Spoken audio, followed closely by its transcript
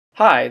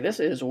Hi, this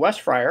is Wes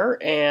Fryer,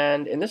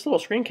 and in this little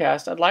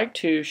screencast I'd like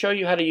to show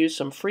you how to use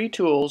some free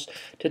tools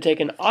to take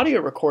an audio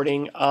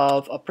recording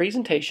of a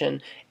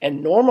presentation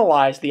and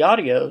normalize the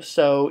audio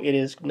so it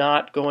is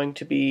not going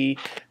to be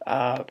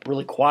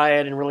really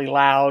quiet and really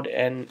loud,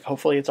 and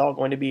hopefully it's all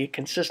going to be a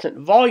consistent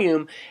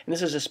volume. And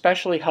this is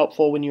especially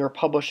helpful when you're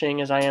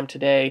publishing, as I am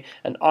today,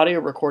 an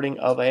audio recording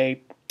of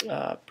a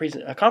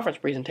conference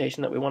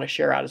presentation that we want to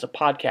share out as a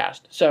podcast.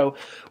 So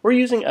we're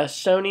using a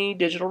Sony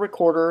digital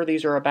recorder.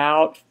 These are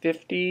about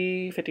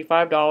 $50,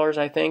 $55,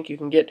 I think. You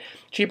can get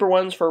cheaper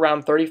ones for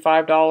around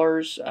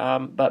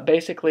 $35, but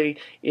basically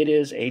it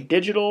is a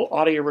digital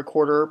audio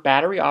recorder,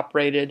 battery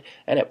operated,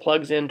 and it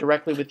plugs in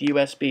directly with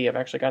USB. I've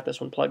actually got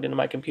this one plugged into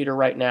my computer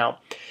right now.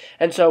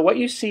 And so what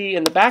you see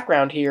in the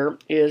background here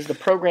is the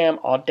program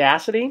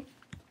Audacity.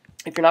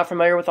 If you're not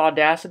familiar with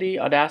Audacity,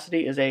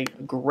 Audacity is a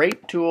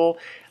great tool.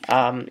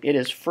 It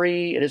is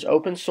free, it is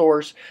open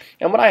source,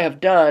 and what I have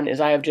done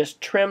is I have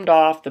just trimmed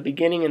off the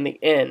beginning and the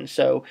end.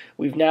 So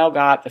we've now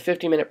got the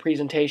 50-minute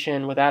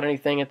presentation without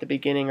anything at the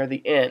beginning or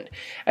the end.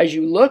 As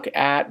you look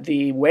at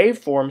the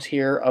waveforms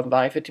here of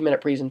my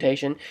 50-minute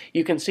presentation,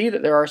 you can see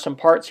that there are some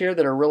parts here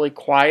that are really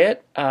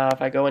quiet.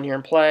 If I go in here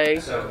and play.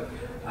 So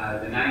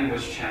the name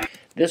was changed.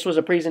 This was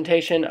a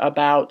presentation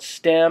about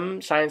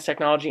STEM, science,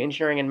 technology,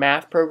 engineering, and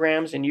math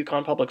programs in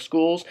Yukon Public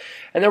Schools.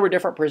 And there were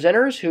different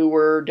presenters who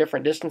were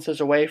different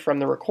distances away from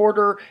the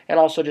recorder and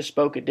also just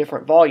spoke at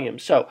different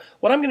volumes. So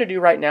what I'm going to do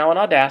right now in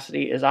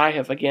Audacity is I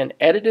have, again,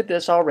 edited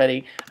this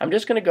already. I'm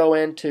just going to go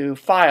into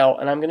File,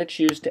 and I'm going to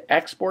choose to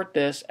export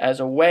this as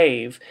a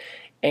wave.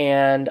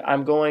 And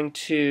I'm going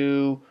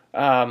to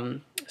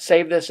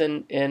save this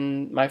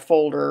in my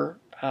folder.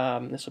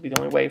 This will be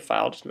the only WAV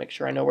file, just to make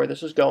sure I know where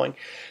this is going.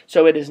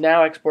 So it is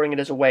now exporting it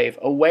as a WAV.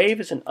 A WAV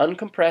is an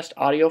uncompressed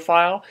audio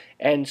file,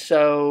 and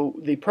so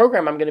the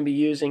program I'm going to be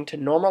using to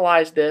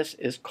normalize this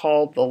is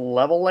called the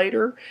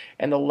Levelator,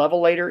 and the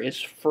Levelator is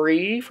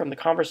free from the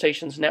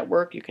Conversations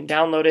Network. You can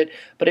download it,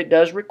 but it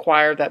does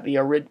require that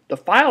the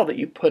file that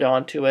you put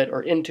onto it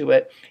or into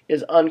it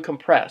is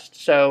uncompressed.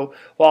 So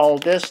while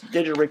this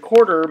digital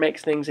recorder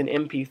makes things in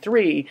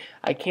MP3,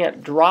 I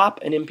can't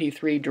drop an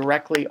MP3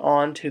 directly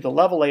onto the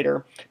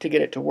Levelator to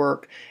get it to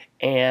work,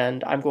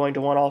 and I'm going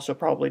to want also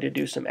probably to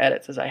do some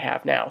edits as I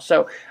have now.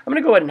 So I'm going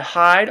to go ahead and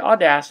hide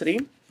Audacity,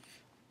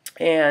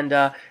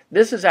 and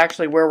this is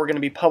actually where we're going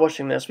to be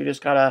publishing this. We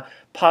just got a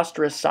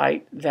Posterous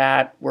site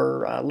that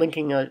we're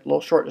linking a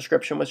little short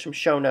description with some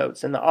show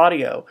notes and the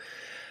audio.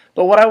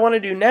 But what I want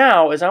to do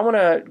now is I want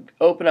to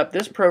open up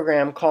this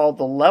program called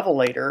the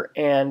Levelator,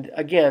 and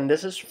again,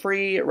 this is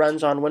free. It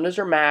runs on Windows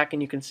or Mac,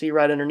 and you can see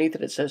right underneath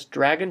it, it says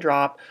drag and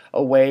drop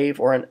a WAV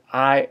or an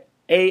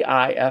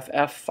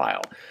AIFF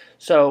file.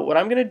 So what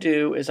I'm going to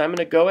do is I'm going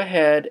to go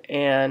ahead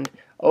and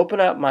open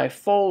up my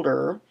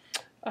folder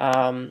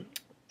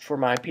for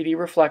my PD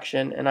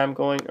Reflection, and I'm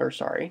going, or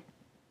sorry,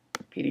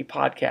 PD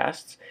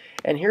Podcasts,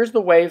 and here's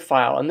the WAV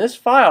file. And this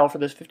file for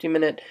this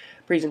 50-minute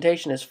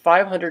presentation is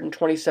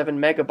 527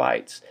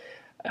 megabytes.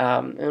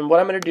 And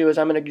what I'm going to do is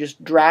I'm going to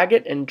just drag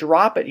it and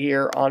drop it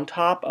here on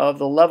top of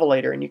the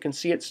Levelator, and you can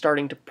see it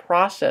starting to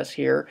process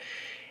here.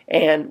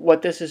 And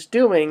what this is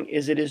doing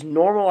is it is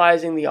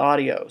normalizing the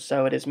audio.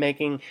 So it is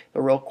making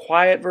the real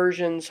quiet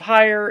versions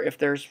higher. If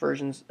there's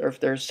versions, or if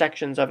there's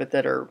sections of it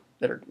that are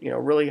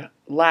really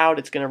loud,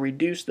 it's going to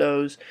reduce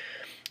those.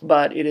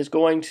 But it is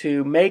going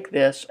to make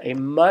this a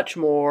much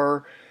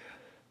more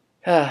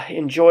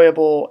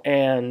enjoyable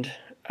and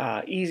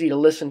easy to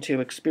listen to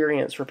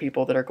experience for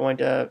people that are going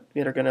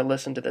to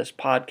listen to this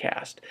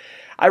podcast.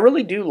 I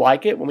really do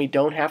like it when we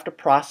don't have to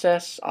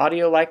process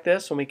audio like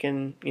this, when we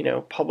can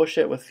publish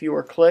it with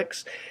fewer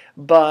clicks.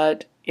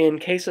 But in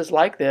cases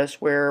like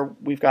this where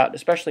we've got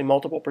especially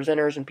multiple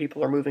presenters and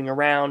people are moving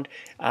around,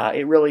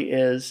 it really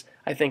is,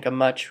 I think, a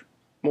much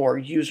more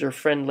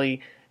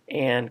user-friendly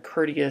and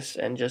courteous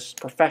and just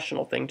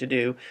professional thing to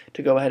do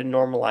to go ahead and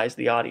normalize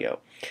the audio.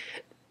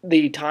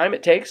 The time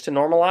it takes to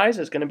normalize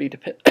is going to be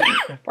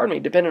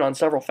dependent on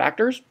several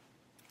factors.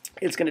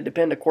 It's going to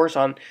depend, of course,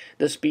 on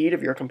the speed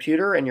of your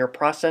computer and your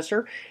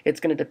processor. It's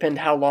going to depend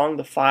how long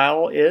the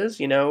file is.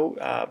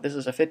 This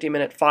is a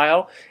 50-minute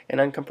file, and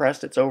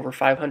uncompressed it's over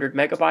 500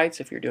 megabytes.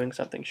 If you're doing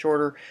something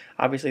shorter,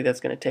 obviously that's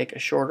going to take a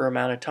shorter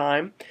amount of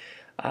time.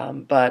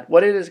 But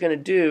what it is going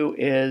to do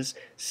is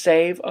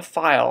save a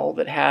file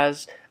that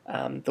has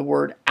the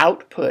word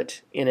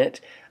output in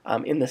it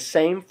in the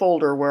same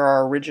folder where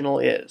our original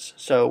is.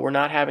 So we're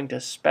not having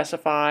to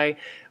specify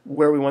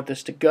where we want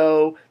this to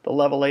go. The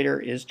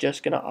Levelator is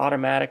just going to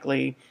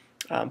automatically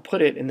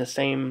put it in the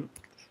same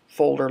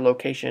folder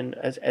location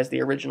as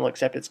the original,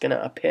 except it's going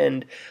to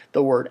append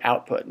the word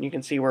output. And you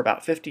can see we're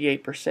about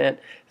 58%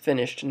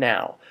 finished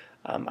now.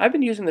 I've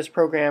been using this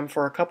program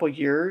for a couple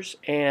years,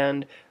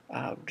 and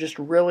just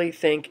really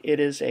think it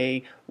is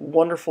a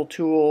wonderful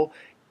tool.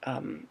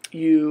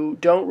 You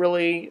don't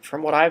really,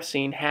 from what I've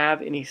seen,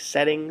 have any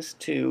settings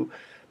to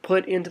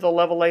put into the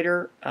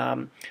Levelator.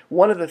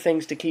 One of the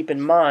things to keep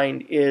in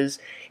mind is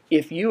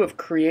if you have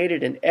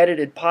created an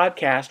edited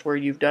podcast where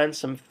you've done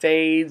some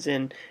fades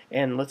and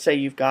let's say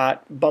you've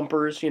got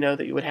bumpers,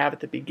 that you would have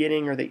at the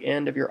beginning or the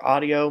end of your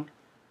audio,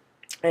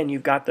 and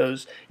you've got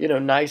those,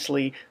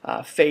 nicely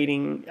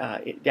fading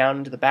down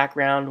into the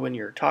background when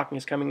your talking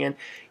is coming in,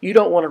 you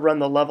don't want to run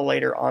the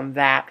levelator on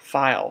that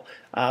file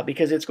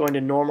because it's going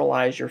to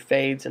normalize your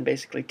fades and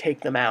basically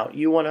take them out.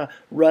 You want to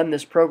run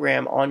this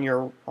program on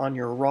your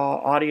raw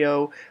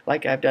audio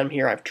like I've done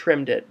here. I've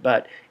trimmed it,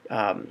 but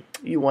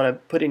you want to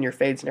put in your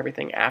fades and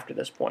everything after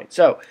this point.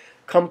 So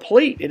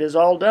complete, it is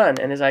all done.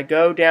 And as I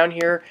go down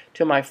here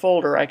to my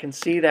folder, I can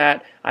see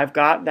that I've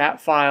got that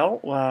file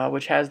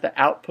which has the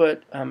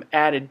output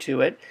added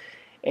to it,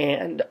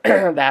 and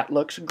that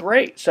looks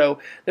great. So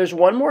there's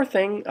one more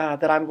thing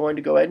that I'm going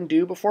to go ahead and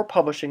do before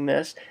publishing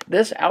this.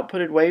 This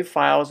outputted WAV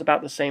file is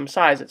about the same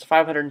size. It's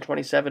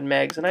 527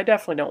 megs, and I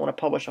definitely don't want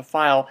to publish a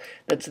file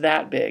that's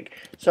that big.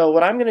 So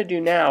what I'm going to do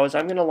now is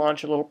I'm going to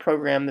launch a little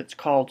program that's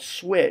called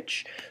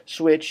Switch.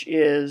 Switch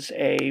is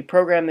a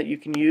program that you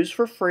can use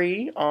for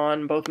free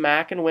on both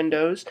Mac and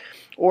Windows,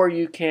 or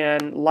you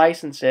can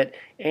license it.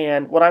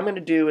 And what I'm going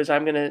to do is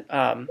I'm going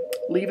to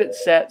leave it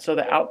set so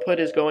the output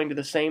is going to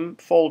the same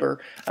folder.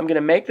 I'm going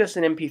to make this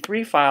an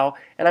MP3 file,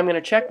 and I'm going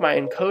to check my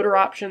encoder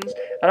options,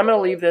 and I'm going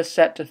to leave this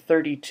set to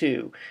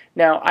 32.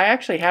 Now, I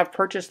actually have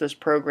purchased this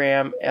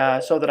program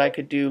so that I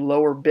could do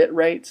lower bit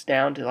rates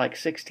down to like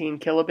 16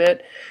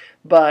 kilobit.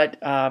 But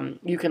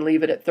you can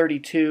leave it at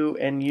 32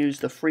 and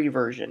use the free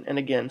version. And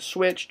again,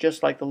 Switch,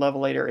 just like the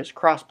levelator, is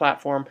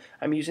cross-platform.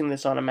 I'm using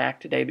this on a Mac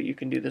today, but you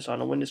can do this on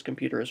a Windows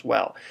computer as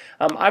well.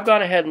 I've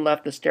gone ahead and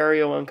left the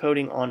stereo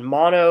encoding on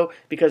mono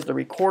because the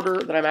recorder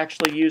that I'm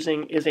actually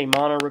using is a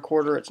mono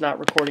recorder. It's not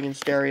recording in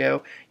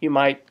stereo. You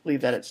might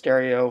leave that at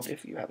stereo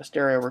if you have a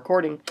stereo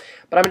recording.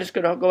 But I'm just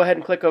going to go ahead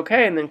and click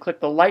OK, and then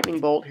click the lightning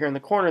bolt here in the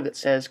corner that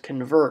says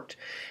Convert.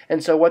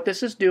 And so what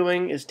this is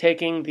doing is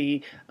taking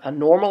the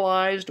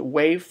normalized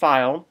WAV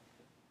file,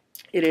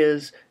 it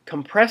is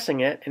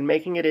compressing it and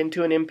making it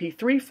into an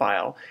MP3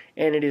 file,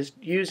 and it is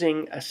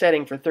using a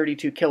setting for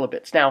 32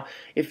 kilobits. Now,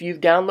 if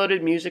you've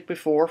downloaded music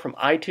before from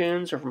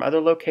iTunes or from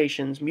other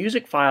locations,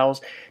 music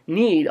files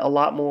need a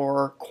lot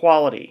more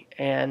quality,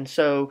 and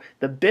so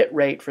the bit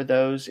rate for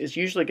those is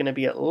usually going to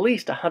be at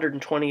least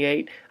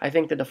 128. I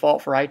think the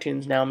default for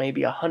iTunes now may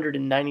be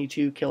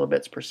 192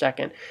 kilobits per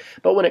second.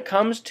 But when it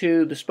comes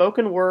to the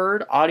spoken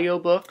word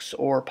audiobooks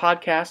or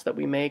podcasts that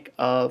we make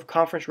of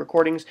conference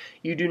recordings,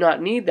 you do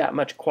not need that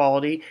much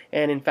quality,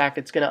 and in fact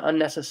it's going to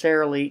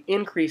unnecessarily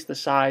increase the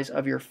size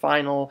of your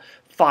final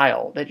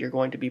file that you're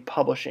going to be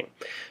publishing.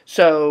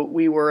 So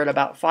we were at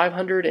about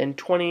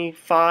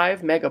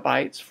 525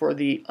 megabytes for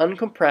the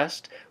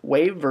uncompressed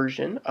WAV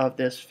version of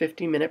this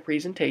 50-minute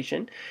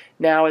presentation.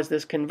 Now as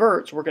this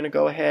converts, we're going to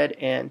go ahead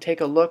and take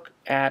a look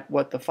at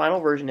what the final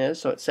version is.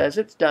 So it says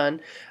it's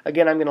done.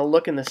 Again, I'm going to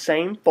look in the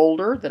same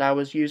folder that I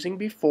was using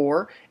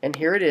before, and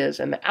here it is,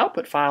 and the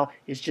output file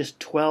is just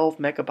 12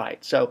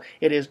 megabytes. So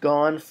it has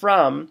gone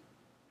from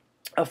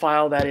a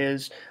file that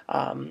is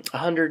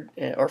 100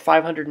 or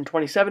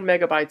 527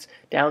 megabytes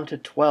down to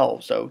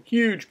 12. So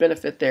huge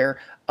benefit there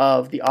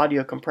of the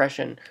audio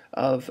compression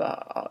of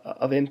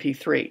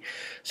MP3.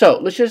 So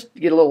let's just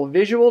get a little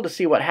visual to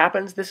see what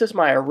happens. This is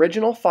my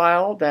original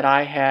file that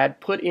I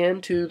had put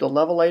into the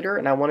levelator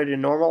and I wanted to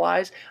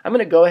normalize. I'm going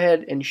to go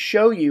ahead and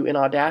show you in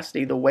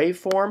Audacity the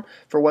waveform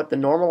for what the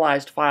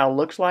normalized file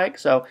looks like.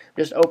 So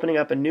just opening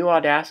up a new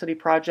Audacity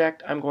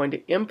project, I'm going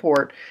to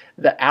import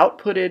the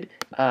outputted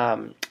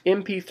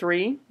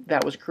MP3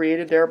 that was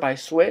created there by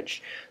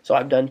Switch. So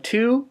I've done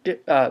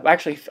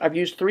actually I've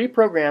used 3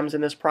 programs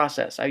in this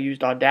process. I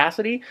used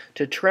Audacity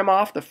to trim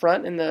off the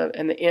front and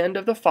the end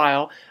of the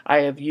file.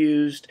 I have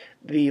used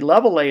the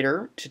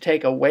levelator to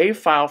take a WAV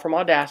file from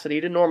Audacity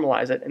to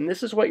normalize it, and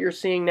this is what you're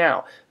seeing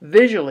now.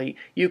 Visually,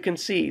 you can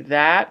see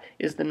that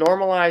is the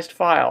normalized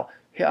file.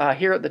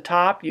 Here at the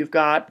top, you've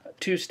got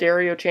 2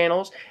 stereo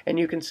channels, and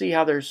you can see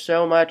how there's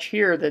so much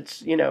here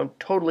that's,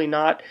 totally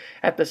not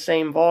at the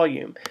same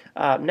volume.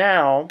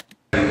 Now,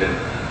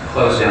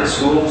 close down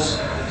schools,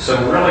 so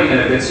really in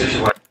a good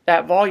situation.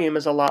 That volume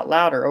is a lot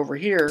louder. Over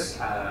here,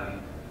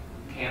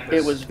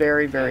 it was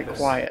very, very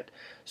quiet.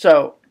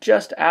 So,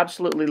 just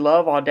absolutely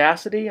love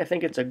Audacity. I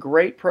think it's a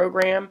great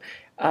program.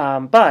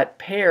 But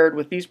paired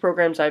with these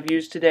programs I've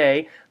used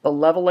today, the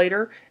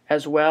levelator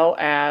as well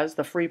as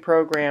the free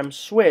program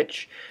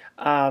Switch,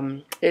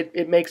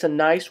 it makes a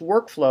nice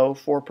workflow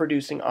for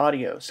producing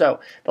audio.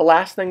 So the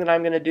last thing that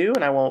I'm going to do,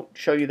 and I won't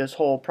show you this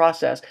whole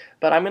process,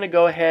 but I'm going to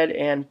go ahead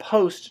and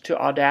post to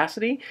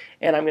Audacity,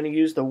 and I'm going to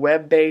use the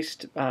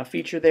web-based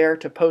feature there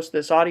to post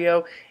this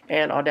audio,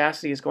 and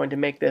Audacity is going to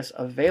make this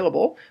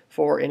available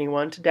for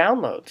anyone to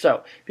download.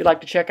 So if you'd like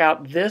to check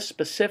out this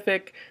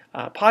specific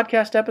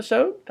podcast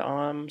episode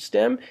on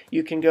STEM,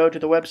 you can go to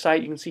the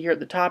website. You can see here at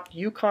the top,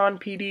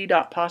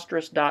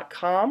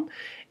 yukonpd.posterous.com,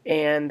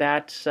 and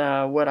that's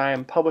what I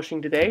am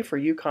publishing today for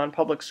Yukon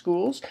Public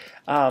Schools.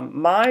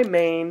 My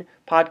main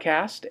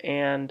podcast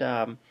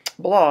and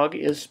blog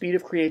is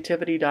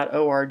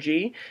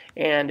speedofcreativity.org,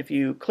 and if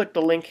you click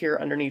the link here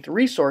underneath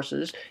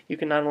resources, you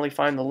can not only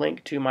find the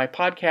link to my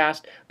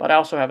podcast, but I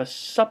also have a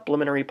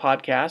supplementary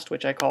podcast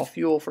which I call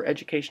Fuel for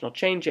Educational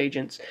Change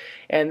Agents,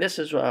 and this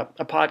is a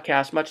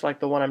podcast much like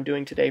the one I'm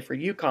doing today for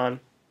UConn.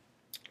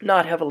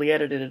 Not heavily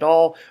edited at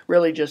all,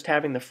 really just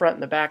having the front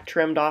and the back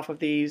trimmed off of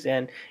these,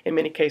 and in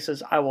many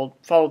cases I will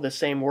follow the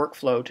same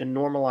workflow to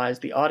normalize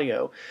the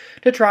audio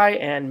to try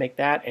and make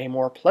that a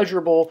more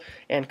pleasurable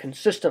and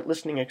consistent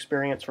listening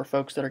experience for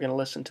folks that are going to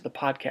listen to the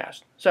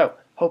podcast. So,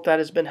 hope that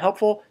has been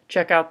helpful.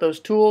 Check out those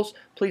tools.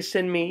 Please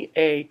send me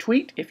a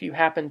tweet if you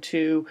happen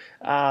to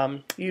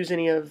use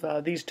any of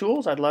these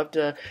tools. I'd love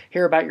to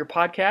hear about your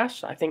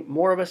podcasts. I think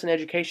more of us in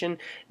education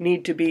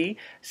need to be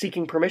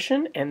seeking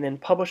permission and then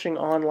publishing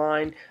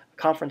online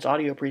conference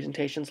audio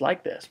presentations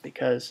like this,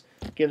 because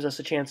it gives us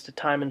a chance to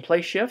time and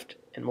place shift,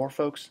 and more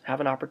folks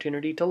have an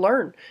opportunity to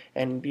learn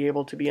and be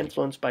able to be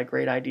influenced by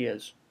great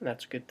ideas. And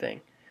that's a good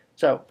thing.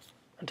 So,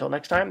 until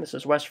next time, this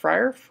is Wes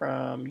Fryer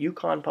from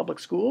UConn Public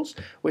Schools,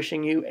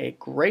 wishing you a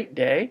great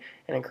day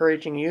and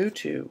encouraging you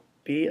to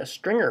be a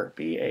stringer,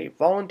 be a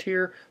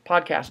volunteer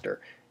podcaster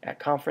at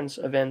conference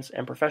events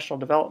and professional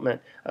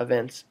development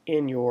events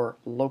in your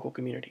local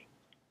community.